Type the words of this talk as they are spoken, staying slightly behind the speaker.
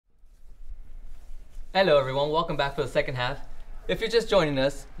Hello everyone, welcome back for the second half. If you're just joining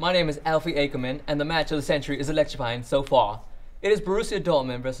us, my name is Alfie Ackerman and the match of the century is electrifying so far. It is Borussia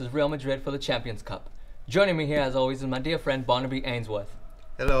Dortmund versus Real Madrid for the Champions Cup. Joining me here as always is my dear friend Barnaby Ainsworth.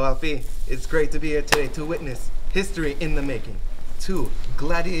 Hello Alfie, it's great to be here today to witness history in the making. Two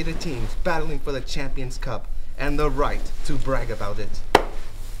gladiator teams battling for the Champions Cup and the right to brag about it.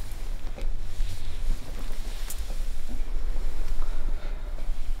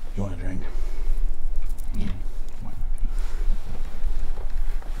 You want a drink?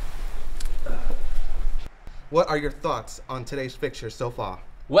 What are your thoughts on today's fixture so far?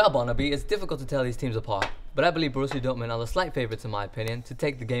 Well Barnaby, it's difficult to tell these teams apart, but I believe Borussia Dortmund are the slight favourites in my opinion to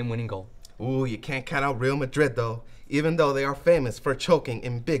take the game-winning goal. Ooh, you can't count out Real Madrid though. Even though they are famous for choking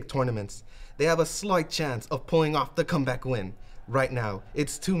in big tournaments, they have a slight chance of pulling off the comeback win. Right now,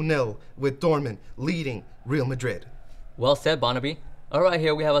 it's 2-0 with Dortmund leading Real Madrid. Well said Barnaby. Alright,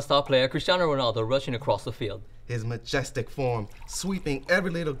 here we have a star player, Cristiano Ronaldo, rushing across the field. His majestic form, sweeping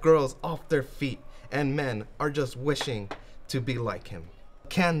every little girls off their feet, and men are just wishing to be like him.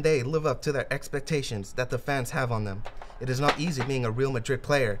 Can they live up to their expectations that the fans have on them? It is not easy being a Real Madrid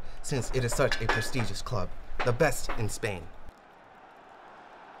player since it is such a prestigious club, the best in Spain.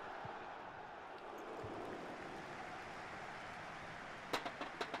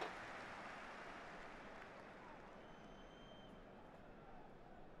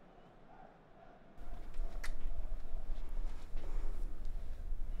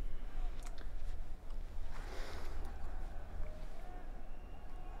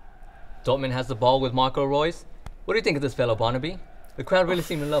 Dortmund has the ball with Marco Reus. What do you think of this fellow, Barnaby? The crowd really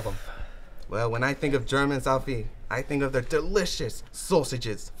seem to love him. Well, when I think of Germans, Alfie, I think of their delicious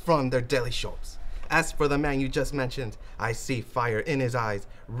sausages from their deli shops. As for the man you just mentioned, I see fire in his eyes,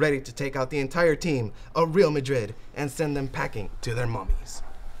 ready to take out the entire team of Real Madrid and send them packing to their mummies.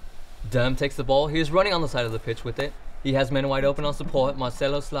 Durm takes the ball. He is running on the side of the pitch with it. He has men wide open on support.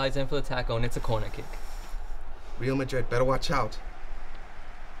 Marcelo slides in for the tackle and it's a corner kick. Real Madrid better watch out.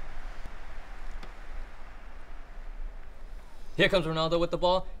 Here comes Ronaldo with the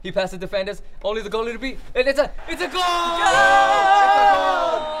ball. He passes defenders. Only the goalie to beat. And it's a goal! It's a goal!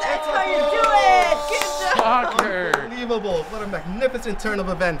 That's how you do it! Good job! Soccer! Unbelievable! What a magnificent turn of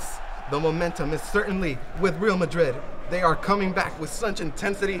events. The momentum is certainly with Real Madrid. They are coming back with such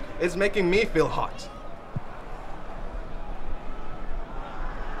intensity, it's making me feel hot.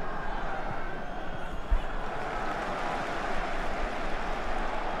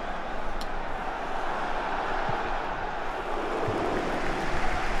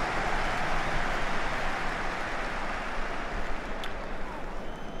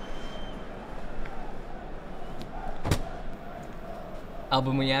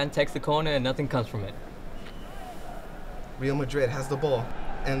 Aubameyang takes the corner and nothing comes from it. Real Madrid has the ball,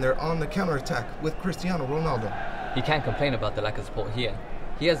 and they're on the counterattack with Cristiano Ronaldo. He can't complain about the lack of support here.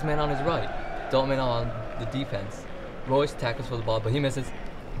 He has men on his right. Dortmund are on the defense. Reus tackles for the ball, but he misses.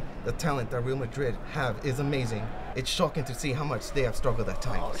 The talent that Real Madrid have is amazing. It's shocking to see how much they have struggled at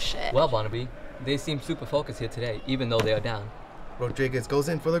times. Oh shit. Well, Barnaby, they seem super focused here today, even though they are down. Rodriguez goes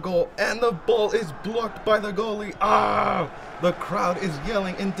in for the goal, and the ball is blocked by the goalie. Ah! The crowd is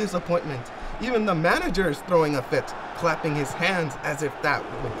yelling in disappointment. Even the manager is throwing a fit, clapping his hands as if that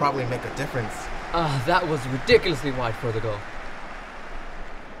would probably make a difference. That was ridiculously wide for the goal.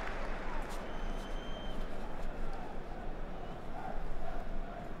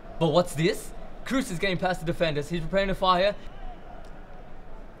 But what's this? Cruz is getting past the defenders. He's preparing to fire.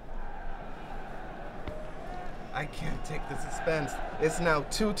 I can't take the suspense. It's now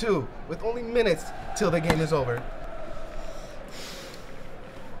 2-2 with only minutes till the game is over.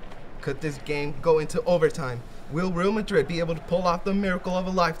 Could this game go into overtime? Will Real Madrid be able to pull off the miracle of a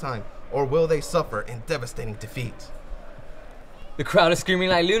lifetime, or will they suffer in devastating defeat? The crowd is screaming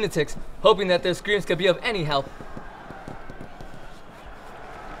like lunatics, hoping that their screams can be of any help.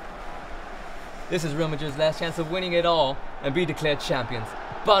 This is Real Madrid's last chance of winning it all and be declared champions.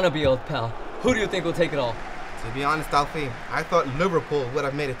 Barnaby, old pal, who do you think will take it all? To be honest, Alfie, I thought Liverpool would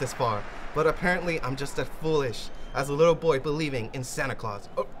have made it this far, but apparently I'm just as foolish as a little boy believing in Santa Claus.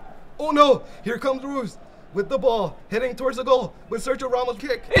 Oh no! Here comes Reus with the ball, heading towards the goal with Sergio Ramos'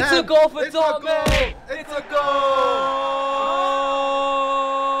 kick. It's a goal for it's Dortmund! A goal. It's a goal!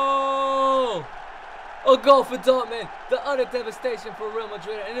 A goal for Dortmund. The utter devastation for Real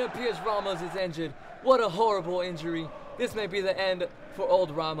Madrid, and it appears Ramos is injured. What a horrible injury. This may be the end for old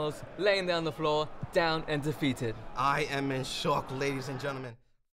Ramos, laying down the floor, down and defeated. I am in shock, ladies and gentlemen.